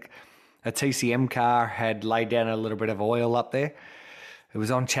practice, I think a TCM car had laid down a little bit of oil up there. It was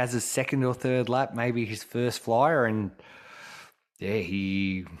on Chaz's second or third lap, maybe his first flyer, and yeah,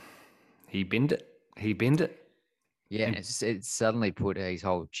 he binned it. Yeah, and it suddenly put his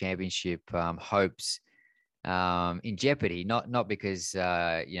whole championship hopes in jeopardy. Not because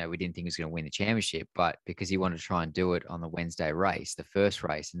we didn't think he was going to win the championship, but because he wanted to try and do it on the Wednesday race, the first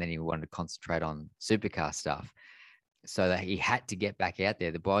race, and then he wanted to concentrate on supercar stuff. So that he had to get back out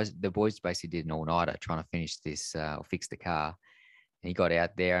there. The boys basically did an all-nighter trying to finish this or fix the car. And he got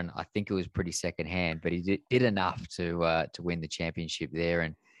out there, and I think it was pretty secondhand, but he did enough to win the championship there.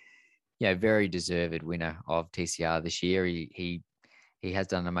 And very deserved winner of TCR this year. He has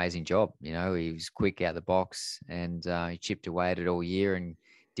done an amazing job. He was quick out the box, and he chipped away at it all year and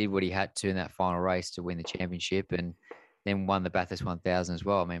did what he had to in that final race to win the championship, and then won the Bathurst 1000 as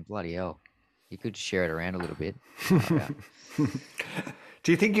well. I mean, bloody hell. He could share it around a little bit.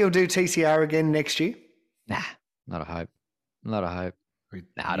 Do you think he'll do TCR again next year? Nah, not a hope. Not a hope.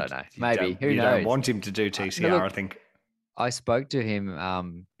 I don't know. You Maybe. Who knows? You don't want him to do TCR, Look, I think. I spoke to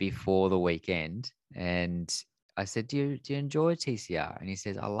him before the weekend, and I said, do you enjoy TCR? And he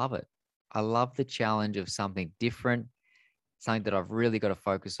says, I love it. I love the challenge of something different, something that I've really got to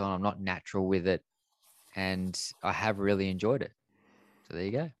focus on. I'm not natural with it, and I have really enjoyed it. So there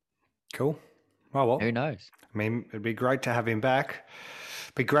you go. Cool. Well, who knows? I mean, it'd be great to have him back.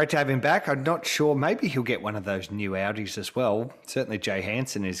 I'm not sure. Maybe he'll get one of those new Audis as well. Certainly Jay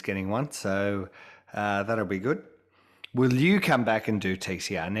Hansen is getting one, so that'll be good. Will you come back and do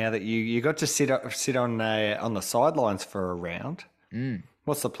TCR now that you got to sit on the sidelines for a round?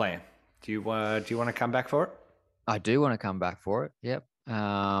 What's the plan? Do you want to come back for it? I do want to come back for it. Yep.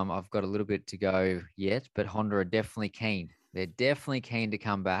 I've got a little bit to go yet, but Honda are definitely keen. They're definitely keen to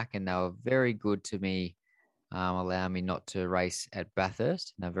come back, and they were very good to me, allowing me not to race at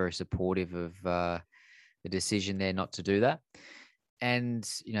Bathurst. And they're very supportive of the decision there not to do that. And,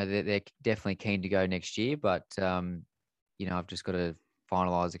 they're definitely keen to go next year, but, I've just got to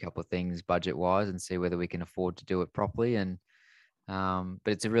finalise a couple of things budget-wise and see whether we can afford to do it properly. And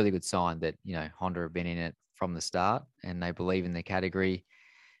but it's a really good sign that, Honda have been in it from the start, and they believe in their category,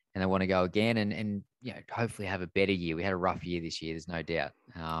 and they want to go again and hopefully have a better year. We had a rough year this year, there's no doubt.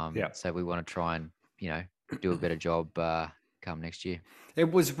 So we want to try and, do a better job come next year.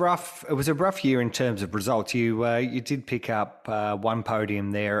 It was rough. It was a rough year in terms of results. You did pick up one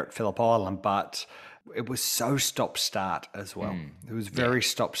podium there at Phillip Island, but it was so stop-start as well. It was very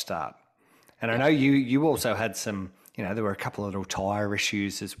stop-start. And I know you also had some, there were a couple of little tyre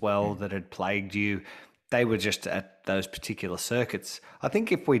issues as well that had plagued you. They were just at those particular circuits. I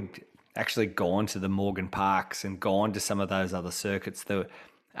think if we'd actually gone to the Morgan Parks and gone to some of those other circuits that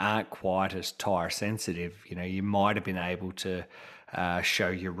aren't quite as tyre sensitive, you might have been able to show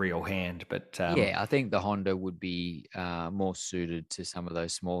your real hand. But I think the Honda would be more suited to some of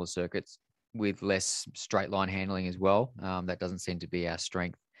those smaller circuits with less straight line handling as well. That doesn't seem to be our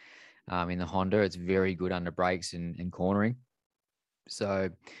strength in the Honda. It's very good under brakes and cornering. So,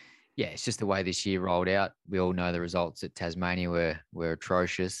 it's just the way this year rolled out. We all know the results at Tasmania were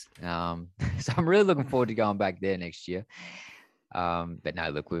atrocious. So I'm really looking forward to going back there next year. But no,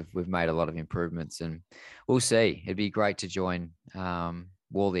 look, we've made a lot of improvements, and we'll see. It'd be great to join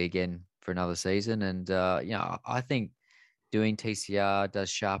Worley again for another season. And, I think doing TCR does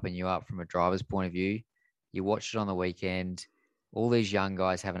sharpen you up from a driver's point of view. You watch it on the weekend, all these young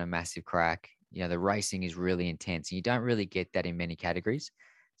guys having a massive crack. The racing is really intense, and you don't really get that in many categories.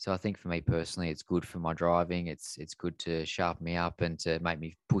 So I think for me personally, it's good for my driving. It's good to sharpen me up and to make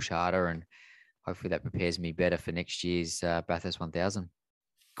me push harder, and hopefully that prepares me better for next year's Bathurst 1000.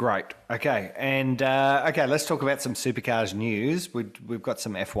 Great. Okay. And let's talk about some supercars news. We've got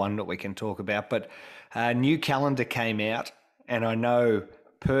some F1 that we can talk about, but a new calendar came out, and I know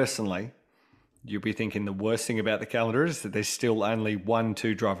personally you'll be thinking the worst thing about the calendar is that there's still only one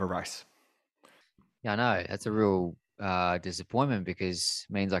 2-driver race. Yeah, I know. That's a real disappointment, because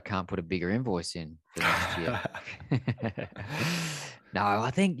it means I can't put a bigger invoice in for next year. No,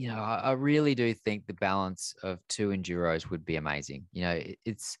 I think, I really do think the balance of 2 enduros would be amazing.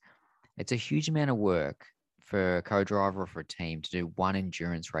 It's a huge amount of work for a co-driver or for a team to do one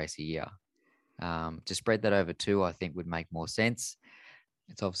endurance race a year. To spread that over 2, I think would make more sense.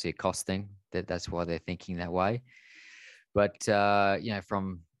 It's obviously a cost thing. That's why they're thinking that way. But,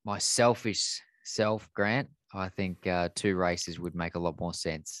 from my selfish self, Grant, I think 2 races would make a lot more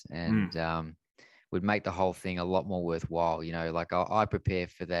sense, and would make the whole thing a lot more worthwhile. Like I prepare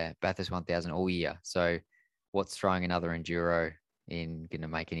for the Bathurst 1000 all year. So what's throwing another enduro in going to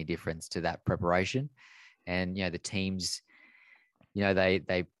make any difference to that preparation? And, the teams,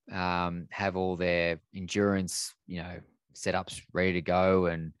 they have all their endurance, setups ready to go,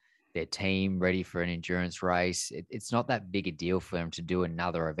 and their team ready for an endurance race. It's not that big a deal for them to do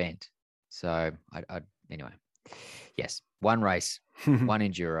another event. So anyway, yes, one race, one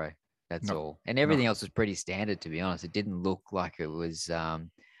enduro. That's all. And everything else was pretty standard, to be honest. It didn't look like it was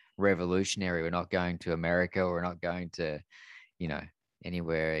revolutionary. We're not going to America. We're not going to,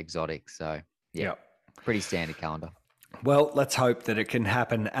 anywhere exotic. So, pretty standard calendar. Well, let's hope that it can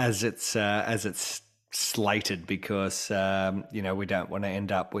happen as it's slated, because, we don't want to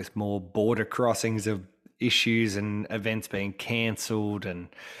end up with more border crossings of issues and events being cancelled and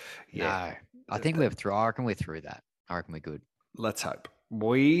No, I think we're through. I reckon we're through that. I reckon we're good. let's hope.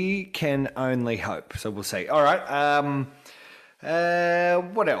 We can only hope. So we'll see. All right.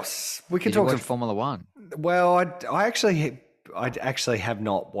 What else? We can Did you talk watch to Formula One? Well, I actually have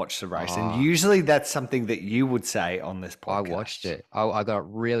not watched the race, and usually that's something that you would say on this podcast. I watched it. I got up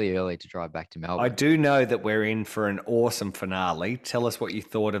really early to drive back to Melbourne. I do know that we're in for an awesome finale. Tell us what you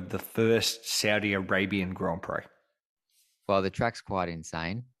thought of the first Saudi Arabian Grand Prix. Well, the track's quite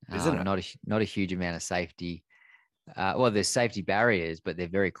insane. Isn't it? Not a huge amount of safety. Well, there's safety barriers, but they're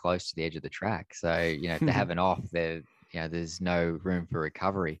very close to the edge of the track. So, if they have an off, there's no room for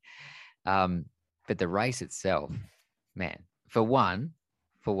recovery. But the race itself, man, for one,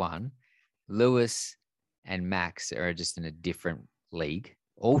 Lewis and Max are just in a different league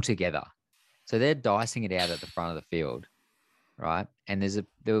altogether. So they're dicing it out at the front of the field, right? And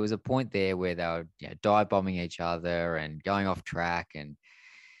there was a point there where they were dive bombing each other and going off track, and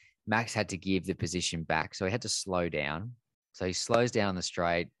Max had to give the position back. So he had to slow down. So he slows down the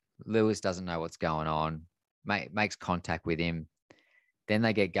straight. Lewis doesn't know what's going on, makes contact with him. Then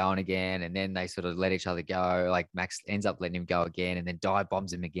they get going again, and then they sort of let each other go. Like Max ends up letting him go again, and then dive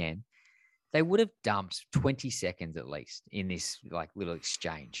bombs him again. They would have dumped 20 seconds at least in this like little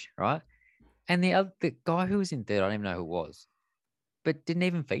exchange, right? And the guy who was in third, I don't even know who it was, but didn't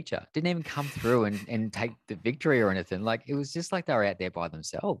even feature, didn't even come through and take the victory or anything. Like it was just like they were out there by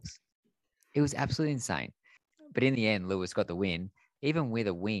themselves. It was absolutely insane. But in the end, Lewis got the win. Even with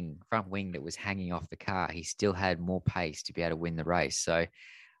a front wing that was hanging off the car, he still had more pace to be able to win the race. So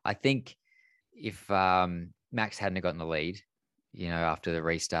I think if Max hadn't gotten the lead, after the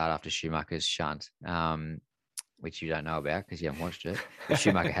restart, after Schumacher's shunt, which you don't know about because you haven't watched it, but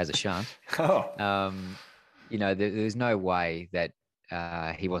Schumacher has a shunt. There's no way that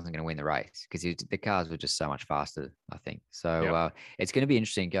he wasn't going to win the race because the cars were just so much faster, I think. So it's going to be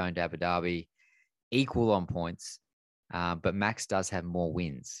interesting going to Abu Dhabi, equal on points. But Max does have more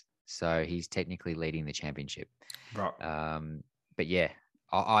wins, so he's technically leading the championship. Right. But yeah,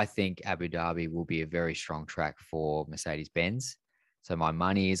 I think Abu Dhabi will be a very strong track for Mercedes-Benz. So my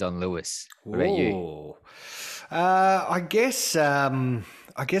money is on Lewis. What about you? I guess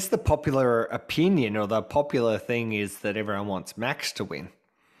the popular opinion or the popular thing is that everyone wants Max to win.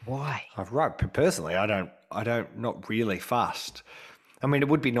 Why? Right. Personally, I don't, not really fussed. I mean, it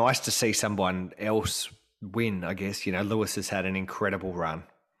would be nice to see someone else win, I guess. Lewis has had an incredible run.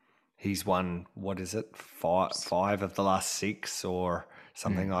 He's won, what is it, five of the last 6 or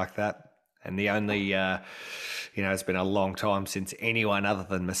something like that. And the only, it's been a long time since anyone other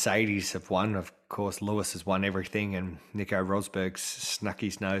than Mercedes have won. Of course, Lewis has won everything, and Nico Rosberg snuck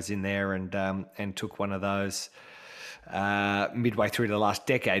his nose in there and took one of those midway through the last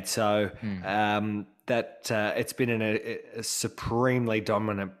decade. So it's been in a supremely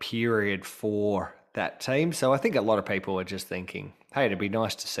dominant period for that team. So I think a lot of people are just thinking, hey, it'd be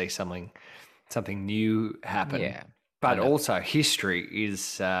nice to see something new happen. Yeah. But also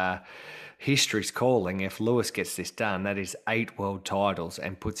history's calling. If Lewis gets this done, that is 8 world titles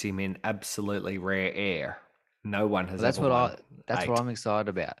and puts him in absolutely rare air. No one has That's ever won That's 8. what I'm excited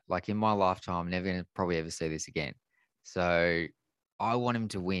about. Like in my lifetime, I'm never going to probably ever see this again. So I want him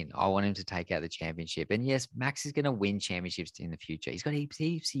to win. I want him to take out the championship. And yes, Max is going to win championships in the future. He's got heaps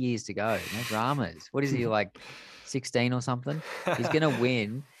of years to go. No dramas. What is he, like 16 or something? He's going to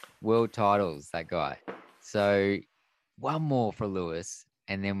win world titles, that guy. So one more for Lewis,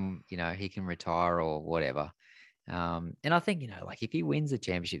 and then, he can retire or whatever. And I think, like if he wins the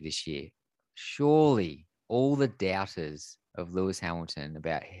championship this year, surely all the doubters of Lewis Hamilton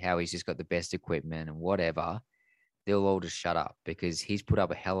about how he's just got the best equipment and whatever, they'll all just shut up because he's put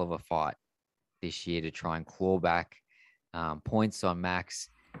up a hell of a fight this year to try and claw back points on Max.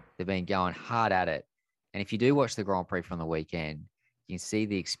 They've been going hard at it. And if you do watch the Grand Prix from the weekend, you can see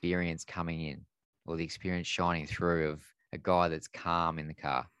the experience coming in, or the experience shining through of a guy that's calm in the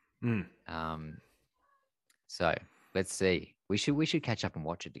car. So let's see. We should catch up and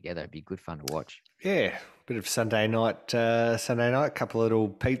watch it together. It'd be good fun to watch. Yeah, bit of Sunday night, couple of little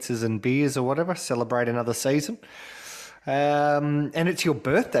pizzas and beers or whatever, celebrate another season. And it's your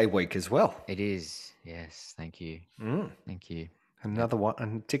birthday week as well. It is. Yes. Thank you. Thank you. Another one,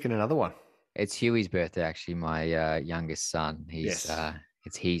 and ticking another one. It's Huey's birthday, actually, my youngest son.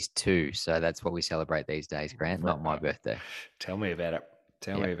 He's 2, so that's what we celebrate these days, Grant, not my birthday. Tell me about it.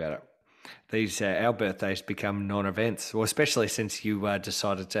 Tell me about it. These our birthdays become non-events, well, especially since you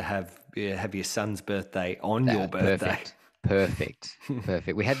decided to have your son's birthday on your birthday. Perfect.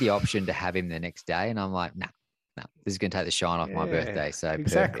 We had the option to have him the next day, and I'm like, no, this is going to take the shine off my birthday. So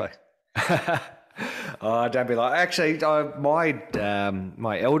exactly. Oh, don't be like. Actually,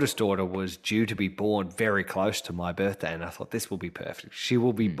 my eldest daughter was due to be born very close to my birthday, and I thought this will be perfect. She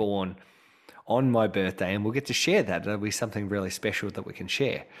will be born on my birthday, and we'll get to share that. It'll be something really special that we can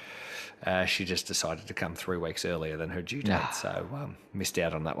share. She just decided to come 3 weeks earlier than her due date, so missed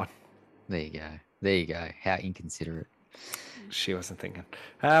out on that one. There you go. How inconsiderate. She wasn't thinking.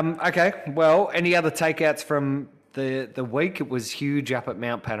 Okay, well, any other takeouts from the week? It was huge up at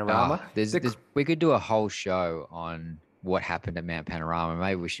Mount Panorama. We could do a whole show on what happened at Mount Panorama.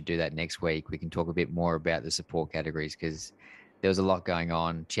 Maybe we should do that next week. We can talk a bit more about the support categories because there was a lot going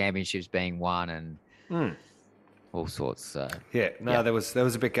on. Championships being won and all sorts. So. There was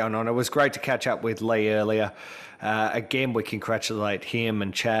a bit going on. It was great to catch up with Lee earlier. Again, we congratulate him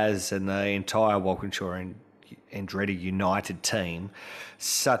and Chaz and the entire Walkinshaw and Andretti United team.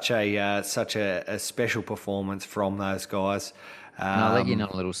 Such a special performance from those guys. And I'll let you know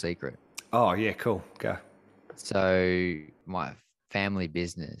a little secret. Oh yeah, cool. Go. So my family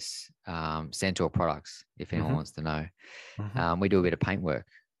business, Centaur Products, if anyone wants to know, we do a bit of paint work.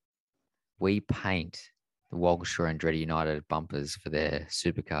 We paint the Walkinshaw Andretti United bumpers for their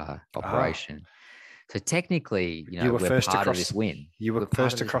supercar operation. So technically, we're part of this win. You were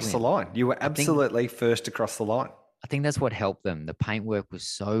first across the line. You were absolutely first across the line. I think that's what helped them. The paintwork was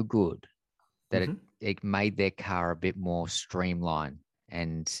so good that it made their car a bit more streamlined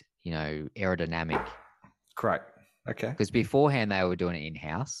and, aerodynamic. Correct. Okay. Because beforehand they were doing it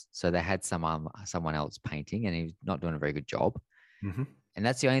in-house. So they had someone else painting and he was not doing a very good job. Mm-hmm. And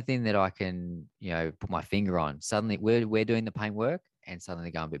that's the only thing that I can, put my finger on. Suddenly we're doing the paintwork and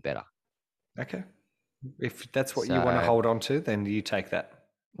suddenly they're going a bit better. Okay. If that's what you want to hold on to, then you take that.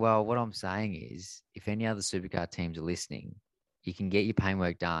 Well, what I'm saying is if any other supercar teams are listening, you can get your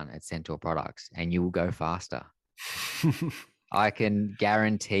paintwork done at Centaur Products and you will go faster. I can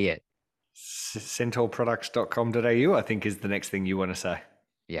guarantee it. Centaurproducts.com.au, I think, is the next thing you want to say.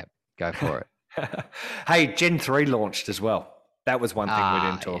 Yep, go for it. Hey, Gen 3 launched as well. That was one thing we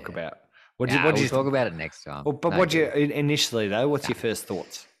didn't talk about. We'll talk about it next time. Well, but initially though? What's your first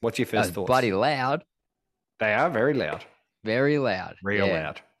thoughts? Bloody loud. They are very loud. Very loud. Real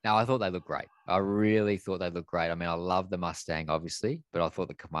loud. No, I thought they looked great. I really thought they looked great. I mean, I love the Mustang, obviously, but I thought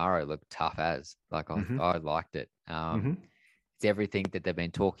the Camaro looked tough as. I liked it. It's everything that they've been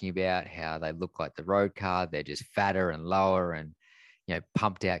talking about, how they look like the road car. They're just fatter and lower and,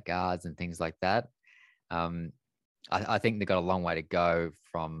 pumped out guards and things like that. I think they've got a long way to go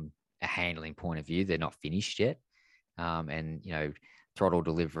from a handling point of view. They're not finished yet. And, throttle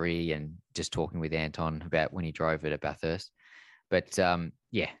delivery and just talking with Anton about when he drove it at Bathurst. But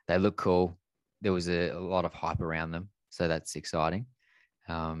they look cool. There was a lot of hype around them. So that's exciting.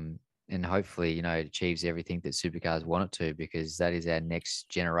 And hopefully, it achieves everything that supercars want it to, because that is our next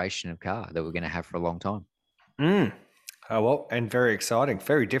generation of car that we're going to have for a long time. Oh, well, and very exciting.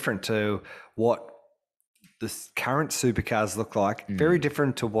 Very different to what the current supercars look like. Very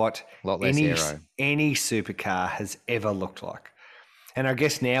different to what any supercar has ever looked like. And I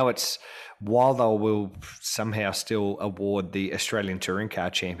guess now it's, while they will somehow still award the Australian Touring Car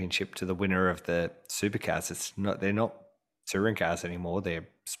Championship to the winner of the supercars, they're not touring cars anymore. They're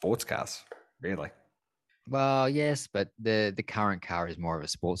sports cars, really. Well, yes, but the current car is more of a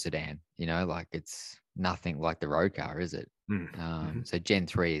sports sedan, it's nothing like the road car, is it? So Gen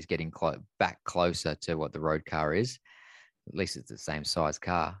 3 is getting back closer to what the road car is. At least it's the same size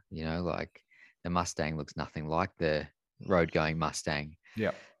car, like the Mustang looks nothing like the road going Mustang.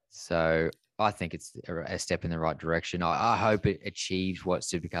 Yeah. So I think it's a step in the right direction. I hope it achieves what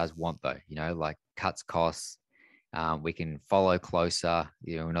supercars want though, like cuts costs. We can follow closer,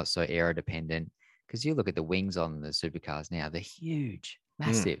 we're not so aero dependent, because you look at the wings on the supercars now, they're huge,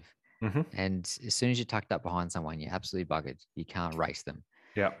 massive. And as soon as you're tucked up behind someone, you're absolutely buggered. You can't race them.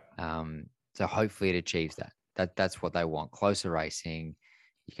 Yeah. So hopefully it achieves that. That's what they want. Closer racing,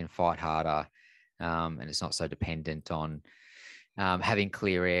 you can fight harder. And it's not so dependent on having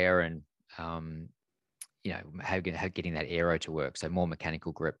clear air and, getting that aero to work. So more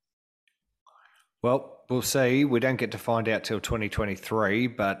mechanical grip. Well, we'll see. We don't get to find out till 2023,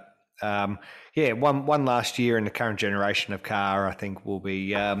 but one last year in the current generation of car, I think will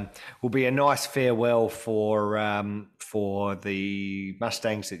be a nice farewell for the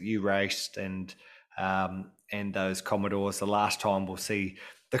Mustangs that you raced and those Commodores. The last time we'll see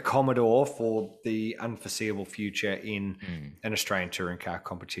the Commodore for the unforeseeable future in an Australian touring car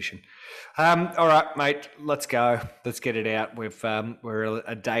competition. All right, mate, let's go. Let's get it out. We're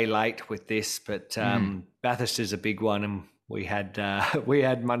a day late with this, but Bathurst is a big one, and We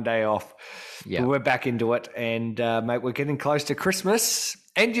had Monday off. Yeah. But we're back into it, and mate, we're getting close to Christmas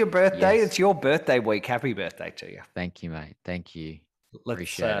and your birthday. Yes. It's your birthday week. Happy birthday to you. Thank you, mate. Thank you.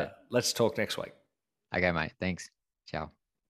 Appreciate it. Let's talk next week. Okay, mate. Thanks. Ciao.